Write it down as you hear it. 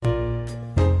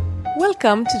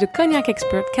Welcome to the Cognac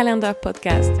Expert Calendar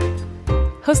podcast,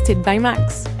 hosted by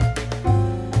Max.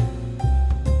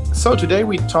 So today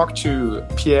we talk to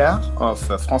Pierre of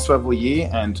François Voyer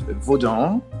and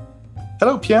Vaudon.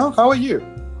 Hello, Pierre. How are you?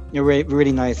 You're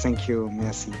really nice. Thank you.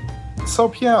 Merci. So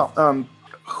Pierre,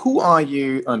 who are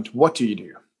you and what do you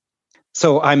do?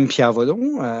 So I'm Pierre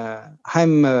Vaudon.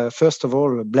 I'm, first of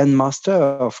all, a blend master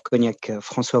of Cognac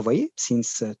François Voyer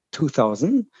since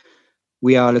 2000.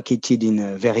 We are located in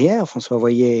Verrières. François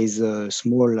Voyer is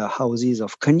small houses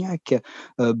of Cognac,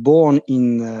 born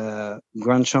in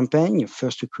Grand Champagne,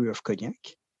 first cru of Cognac.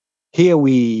 Here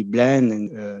we blend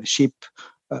and ship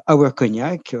our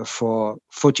Cognac for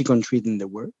 40 countries in the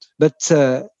world. But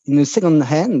in the second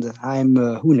hand, I'm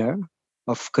a owner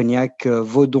of Cognac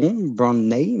Vaudon brand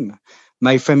name.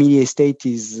 My family estate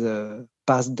is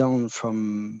passed down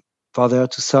from father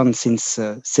to son since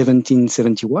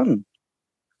 1771.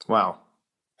 Wow.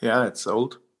 Yeah, it's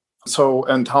old. So,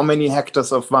 and how many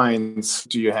hectares of vines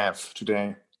do you have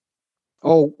today?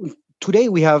 Oh, today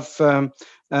we have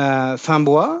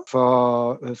Finbois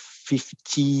for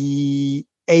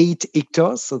 58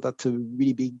 hectares. So that's a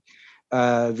really big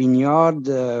vineyard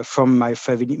from my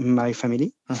family.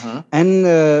 Mm-hmm. And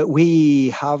we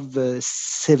have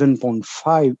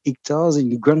 7.5 hectares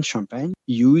in Grand Champagne,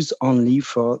 used only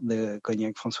for the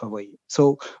Cognac François Voyer.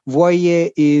 So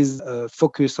Voyer is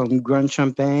focused on Grand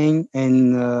Champagne,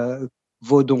 and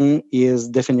Vaudon is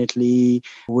definitely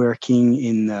working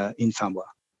in Finbois.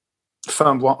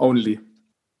 Finbois only.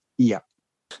 Yeah.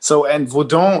 So, and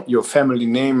Vaudon, your family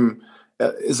name,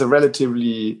 is a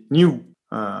relatively new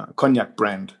cognac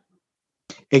brand.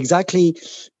 Exactly.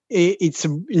 It's a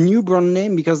new brand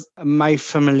name because my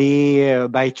family,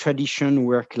 by tradition,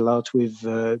 work a lot with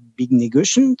big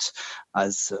negociants,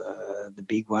 as the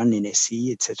big one,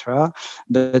 NSC, etc.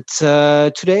 But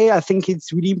today, I think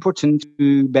it's really important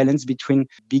to balance between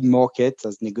big market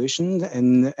as negociant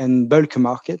and bulk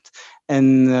market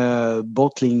and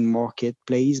bottling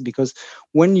marketplace, because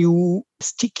when you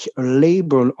stick a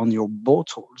label on your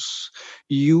bottles,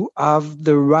 you have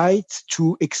the right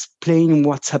to explain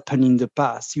what's happened in the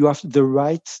past. You have the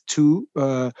right to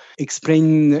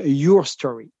explain your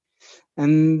story.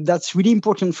 And that's really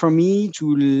important for me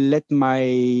to let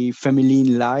my family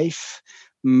in life,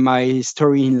 my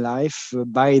story in life,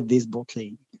 buy this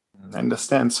bottling. I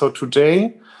understand. So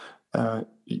today,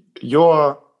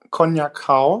 your cognac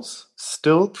house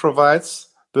still provides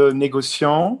the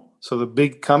négociants, so the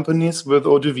big companies, with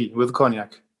eau de vie, with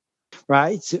cognac.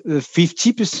 Right,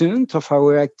 50% of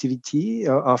our activity,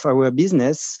 of our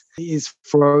business, is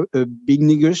for a big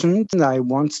negociant. I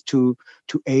want to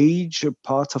age a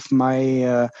part of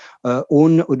my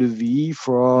own eau de vie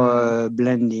for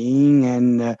blending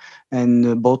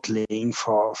and bottling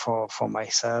for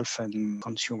myself and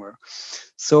consumer.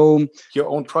 So your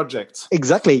own projects.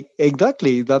 Exactly.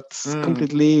 That's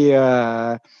completely.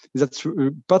 That's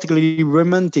particularly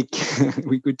romantic,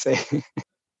 we could say.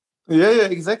 Yeah,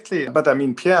 exactly. But I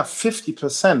mean, Pierre,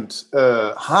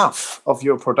 50%, half of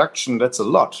your production, that's a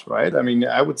lot, right? I mean,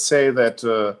 I would say that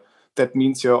that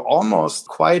means you're almost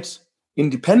quite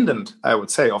independent, I would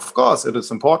say. Of course, it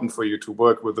is important for you to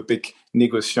work with the big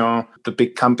négociants, the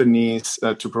big companies,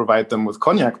 to provide them with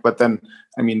cognac. But then,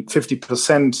 I mean,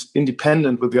 50%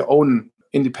 independent with your own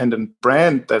independent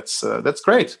brand, that's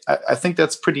great. I think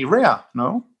that's pretty rare,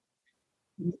 no?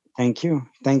 Thank you.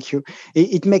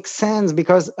 It makes sense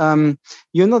because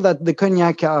you know that the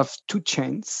cognac have two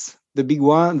chains.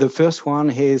 The first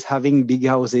one is having big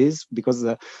houses, because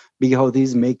the big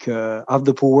houses have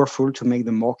the powerful to make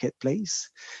the marketplace,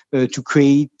 to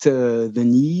create the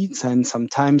needs, and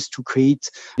sometimes to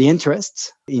create the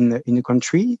interest in the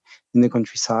country, in the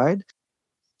countryside.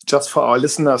 Just for our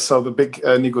listeners, so the big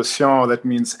négociant, that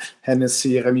means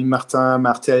Hennessy, Rémy Martin,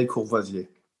 Martell, Courvoisier.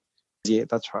 Yeah,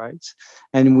 that's right.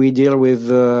 And we deal with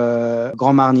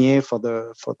Grand Marnier for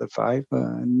the five.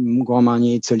 Grand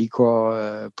Marnier, it's a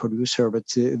liquor producer, but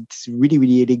it's really,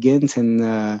 really elegant,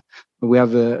 and we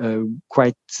have a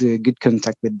quite good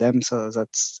contact with them. So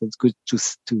that's good to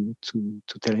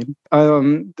tell him.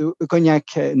 The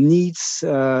cognac needs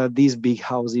these big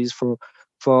houses for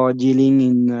dealing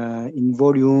in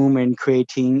volume and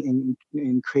creating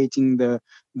the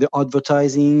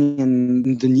advertising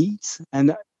and the needs.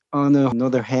 And on the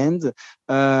other hand,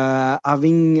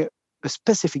 having a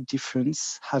specific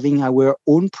difference, having our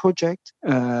own project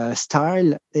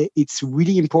style, it's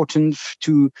really important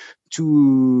to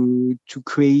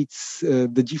create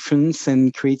the difference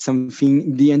and create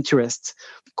something, the interest.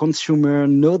 Consumer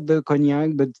know the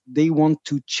cognac, but they want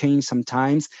to change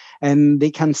sometimes, and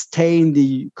they can stay in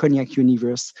the cognac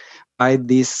universe by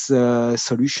this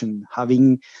solution,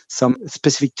 having some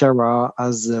specific terroir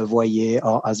as Voyer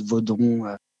or as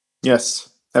Vaudon. Yes,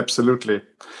 absolutely.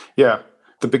 Yeah.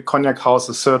 The big cognac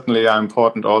houses certainly are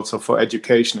important also for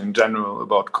education in general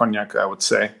about cognac, I would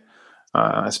say,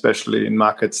 especially in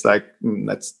markets like,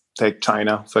 let's take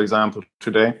China, for example,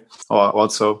 today, or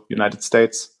also United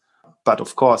States. But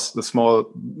of course, the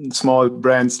small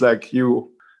brands like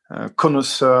you,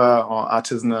 connoisseur or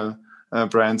artisanal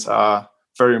brands are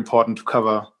very important to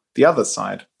cover the other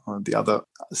side, or the other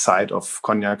side of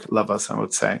cognac lovers, I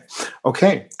would say.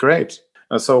 Okay, great.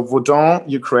 So Vaudon,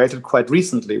 you created quite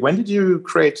recently. When did you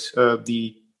create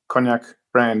the cognac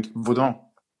brand Vaudon?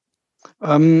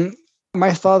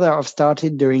 My father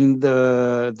started during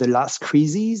the last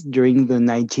crises, during the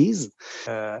 90s,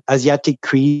 Asiatic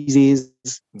crises.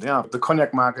 Yeah, the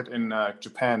cognac market in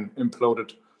Japan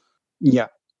imploded. Yeah,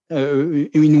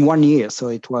 in 1 year. So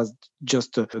it was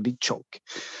just a big shock.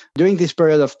 During this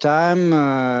period of time,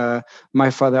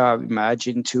 my father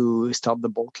imagined to start the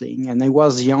bottling, and I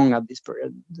was young at this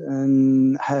period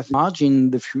and have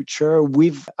imagined the future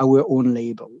with our own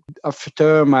label.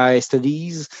 After my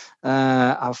studies,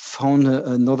 I found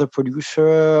another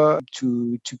producer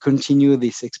to continue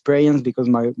this experience because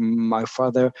my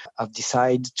father have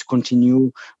decided to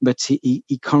continue, but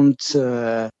he can't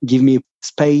give me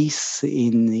space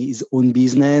in his own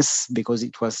business because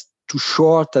it was too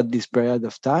short at this period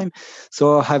of time.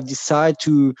 So I have decided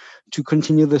to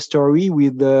continue the story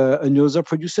with another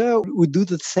producer who do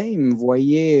the same.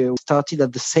 Voyer started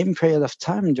at the same period of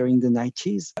time during the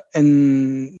 90s.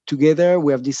 And together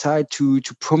we have decided to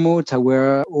promote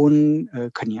our own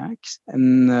cognacs.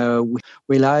 And we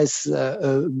realize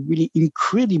a really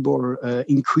incredible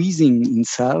increasing in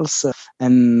sales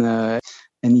and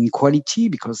in quality,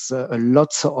 because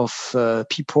lots of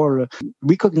people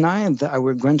recognize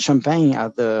our Grand Champagne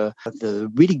as the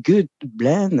really good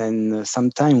blend and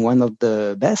sometimes one of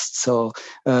the best. So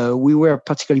we were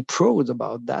particularly proud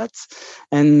about that.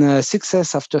 And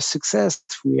success after success,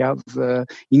 we have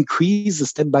increased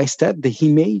step by step the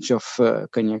image of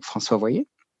Cognac François Voyer.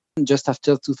 Just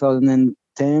after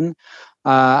 2010,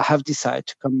 I have decided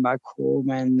to come back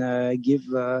home and give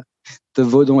the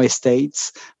Vaudon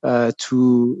estates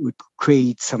to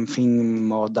create something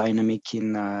more dynamic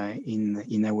in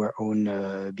our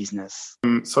own business.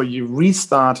 So you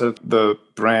restarted the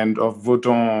brand of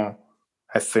Vaudon,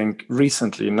 I think,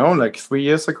 recently, no? Like 3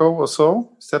 years ago or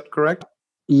so? Is that correct?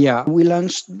 Yeah, we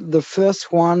launched the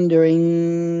first one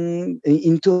in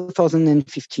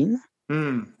 2015.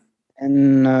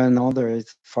 And now there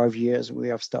is 5 years we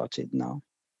have started now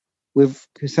with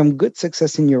some good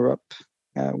success in Europe.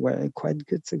 Quite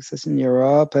good success in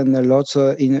Europe and lots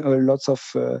of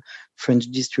French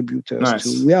distributors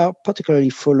too. We are particularly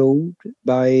followed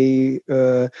by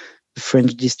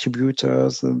French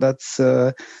distributors. That's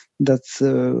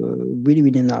really,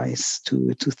 really nice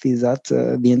to see that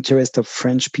the interest of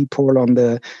French people on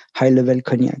the high level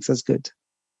cognacs. That's good.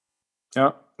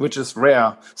 Yeah, which is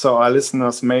rare. So our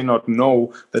listeners may not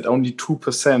know that only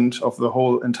 2% of the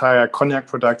whole entire cognac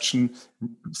production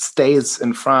stays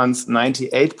in France.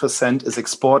 98% is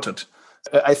exported.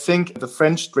 I think the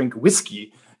French drink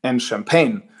whiskey and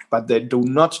champagne, but they do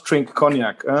not drink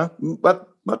cognac.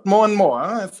 But more and more,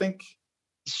 I think.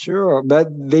 Sure, but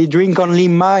they drink only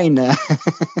mine.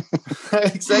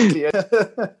 Exactly.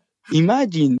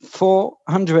 Imagine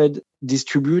 400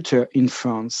 distributors in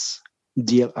France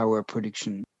deal our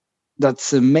production.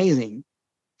 That's amazing.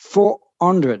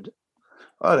 400.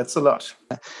 Oh, that's a lot.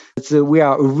 So we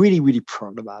are really, really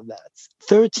proud about that.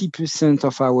 30%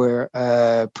 of our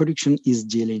production is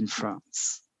deal in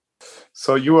France.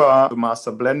 So you are the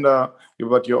master blender,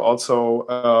 but you're also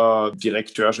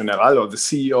directeur général or the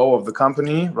CEO of the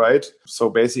company, right? So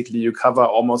basically you cover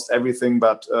almost everything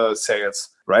but sales,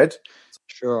 right?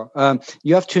 Sure.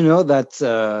 You have to know that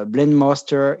blend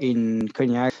master in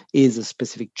cognac is a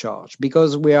specific charge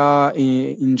because we are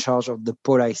in charge of the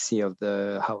policy of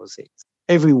the houses.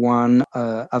 Everyone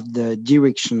have the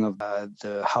direction of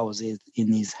the houses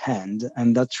in his hand,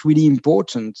 and that's really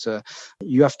important.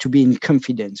 You have to be in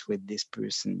confidence with this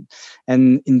person.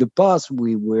 And in the past,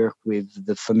 we worked with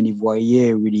the family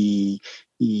Voyer really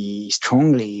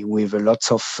strongly with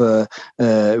lots of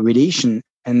relation.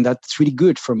 And that's really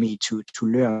good for me to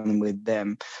learn with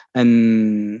them.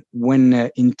 And when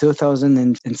in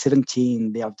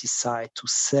 2017 they have decided to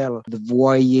sell the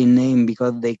Voyer name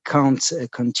because they can't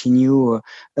continue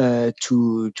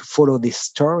to follow this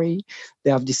story, they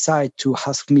have decided to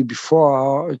ask me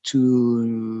before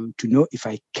to know if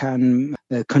I can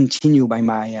continue by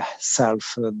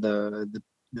myself the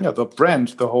brand,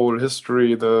 the whole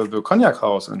history, the cognac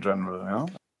house in general. Yeah.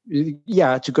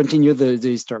 to continue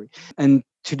the story. And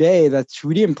today, that's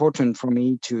really important for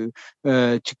me to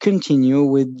continue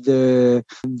with the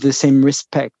same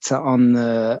respect on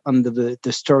the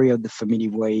story of the family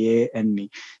Boyer and me.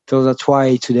 So that's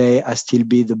why today I still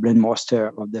be the blend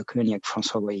master of the Cognac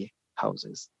François Boyer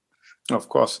houses. Of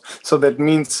course. So that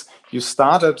means you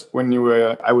started when you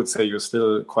were, I would say you're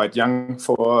still quite young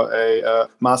for a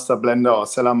master blender or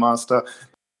cellar master.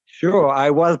 Sure, I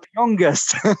was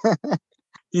youngest.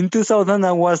 In 2000,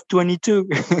 I was 22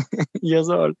 years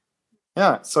old.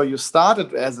 Yeah, so you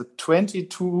started as a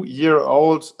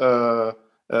 22-year-old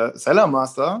cellar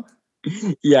master.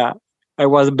 Yeah, I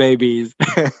was babies.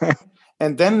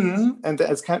 And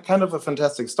it's kind of a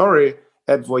fantastic story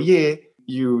at Voyer.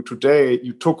 You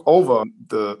took over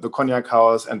the cognac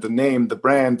house and the name, the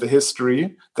brand, the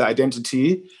history, the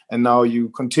identity, and now you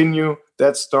continue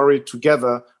that story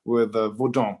together with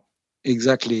Vaudon.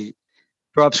 Exactly.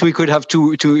 Perhaps we could have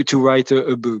to write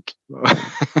a book.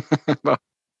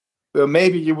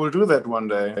 Maybe you will do that one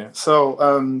day. So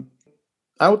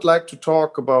I would like to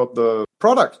talk about the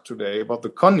product today, about the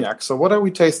cognac. So what are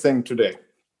we tasting today?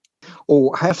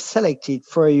 Oh, I have selected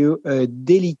for you a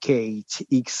delicate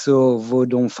XO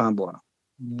Vaudon Finbois.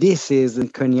 This is a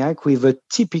cognac with a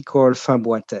typical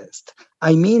Finbois taste.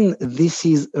 I mean, this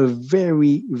is a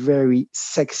very, very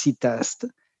sexy taste,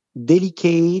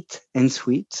 delicate and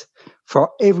sweet for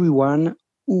everyone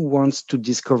who wants to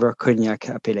discover cognac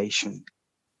appellation.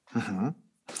 Mm-hmm.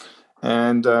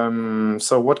 And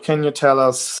so what can you tell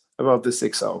us about this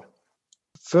XO?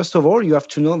 First of all, you have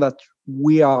to know that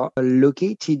we are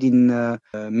located in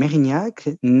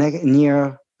Mérignac,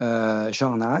 near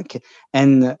Jornac,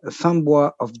 and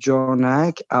Finbois of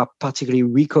Jornac are particularly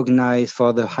recognized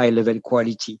for the high-level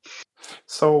quality.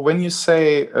 So when you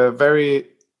say a very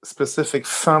specific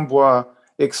Finbois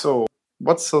XO,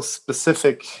 what's so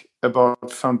specific about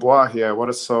Finbois here? What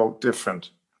is so different?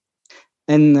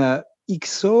 And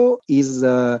XO is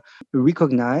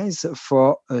recognized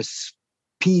for a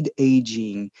speed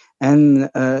aging. And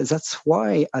that's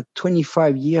why at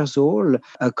 25 years old,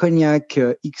 a cognac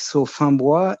XO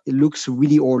Finbois looks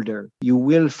really older. You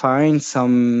will find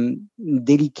some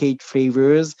delicate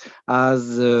flavors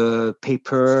as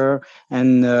pepper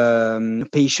and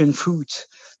passion fruit.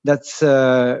 That's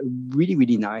really,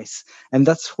 really nice. And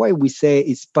that's why we say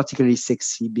it's particularly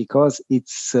sexy, because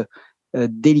it's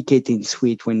delicate and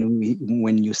sweet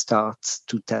when you start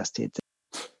to test it.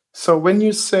 So when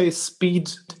you say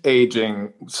speed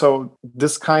aging, so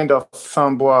this kind of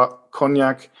Finbois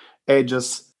cognac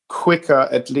ages quicker,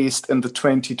 at least in the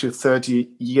 20 to 30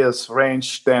 years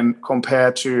range, than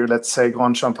compared to, let's say,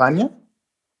 Grand Champagne?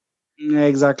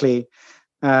 Exactly.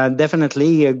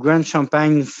 Definitely. Grand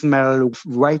Champagne smell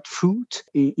ripe fruit,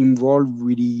 involve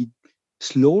really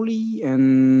slowly,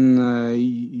 and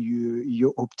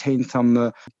you obtain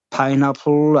some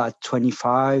pineapple at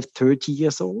 25, 30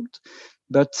 years old.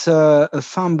 But a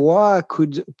Finbois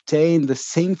could obtain the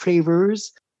same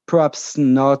flavors, perhaps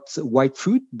not white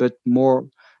fruit, but more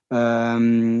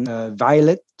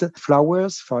violet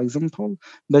flowers, for example.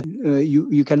 But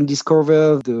you can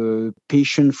discover the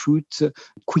passion fruit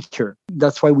quicker.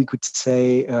 That's why we could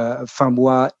say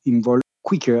Finbois involved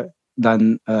quicker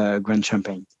than Grand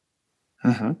Champagne.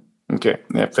 Mm-hmm. Okay,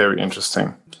 yeah, very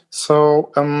interesting. So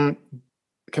can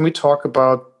we talk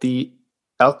about the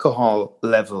alcohol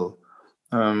level?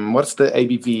 What's the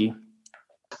ABV?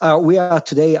 We are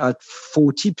today at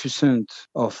 40%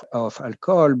 of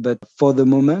alcohol, but for the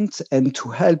moment, and to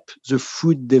help the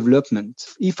fruit development,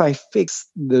 if I fix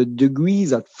the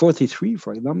degrees at 43,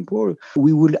 for example,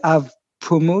 we would have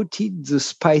promoted the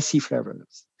spicy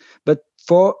flavors. But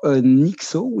for an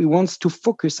XO, we want to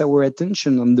focus our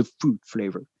attention on the fruit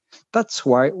flavor. That's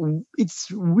why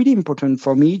it's really important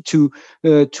for me to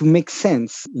make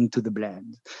sense into the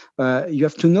blend. You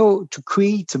have to know, to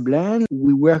create a blend,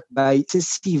 we work by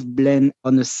successive blend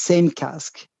on the same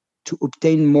cask to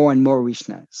obtain more and more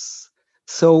richness.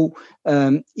 So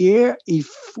here, if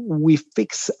we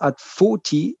fix at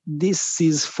 40, this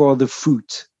is for the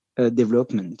fruit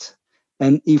development.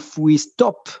 And if we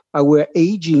stop our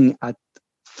aging at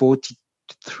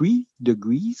 43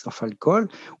 degrees of alcohol,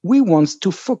 we want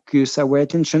to focus our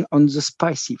attention on the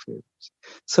spicy flavors.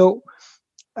 So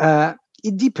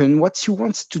it depends what you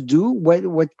want to do. What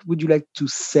would you like to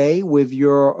say with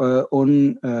your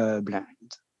own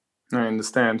blend? I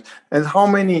understand. And how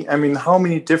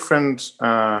many different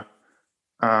eau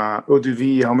de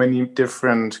vie, how many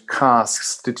different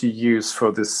casks did you use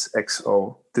for this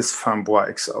XO, this Finbois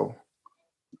XO?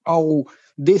 Oh,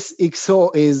 this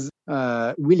XO is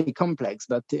really complex,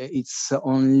 but it's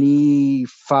only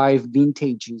 5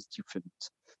 vintages different.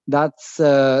 That's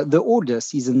the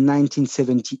oldest is in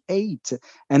 1978,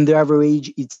 and the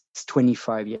average is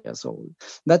 25 years old.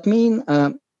 That means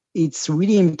it's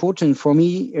really important for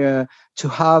me to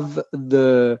have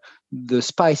the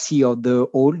spicy of the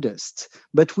oldest,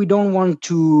 but we don't want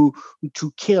to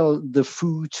kill the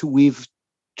fruit with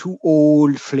too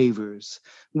old flavors.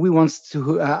 We want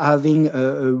to having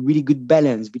a really good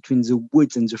balance between the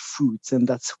woods and the fruits, and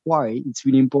that's why it's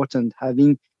really important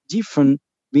having different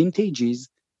vintages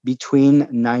between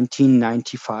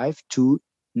 1995 to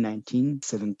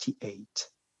 1978.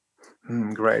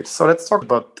 Great. So let's talk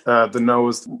about the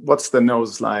nose. What's the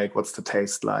nose like? What's the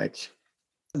taste like?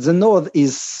 The nose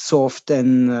is soft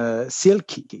and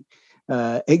silky.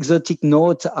 Exotic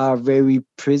notes are very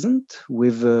present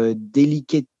with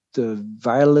delicate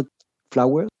violet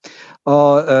flowers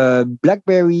or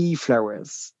blackberry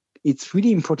flowers. It's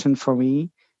really important for me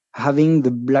having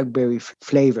the blackberry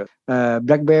flavor.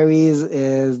 Blackberries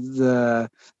is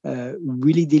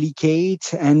really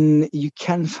delicate, and you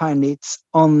can find it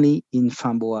only in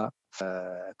Framboise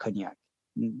cognac.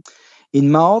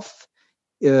 In mouth,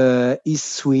 is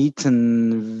sweet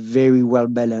and very well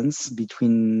balanced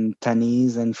between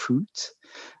tannins and fruit.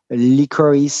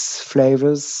 Licorice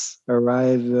flavors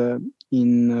arrive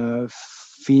in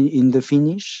the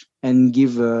finish and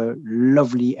give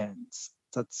lovely ends.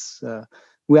 That's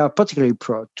we are particularly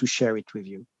proud to share it with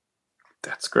you.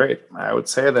 That's great. I would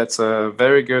say that's a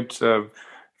very good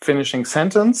finishing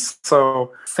sentence.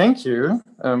 So thank you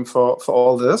for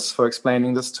all this, for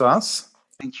explaining this to us.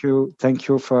 Thank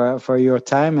you for your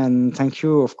time, and thank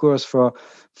you, of course, for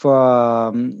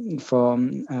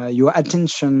your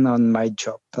attention on my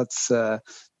job. That's the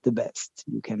best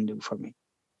you can do for me.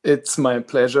 It's my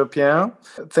pleasure, Pierre.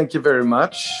 Thank you very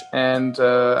much, and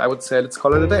I would say let's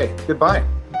call it a day. Goodbye.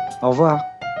 Au revoir.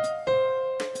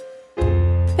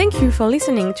 Thank you for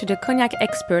listening to the Cognac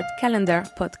Expert Calendar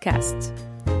podcast.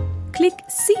 Click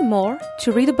See More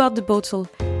to read about the bottle.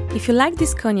 If you like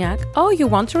this cognac or you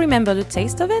want to remember the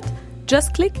taste of it,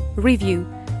 just click Review.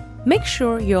 Make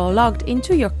sure you're logged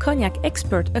into your Cognac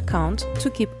Expert account to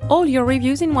keep all your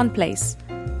reviews in one place.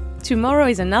 Tomorrow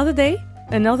is another day,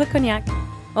 another cognac.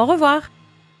 Au revoir!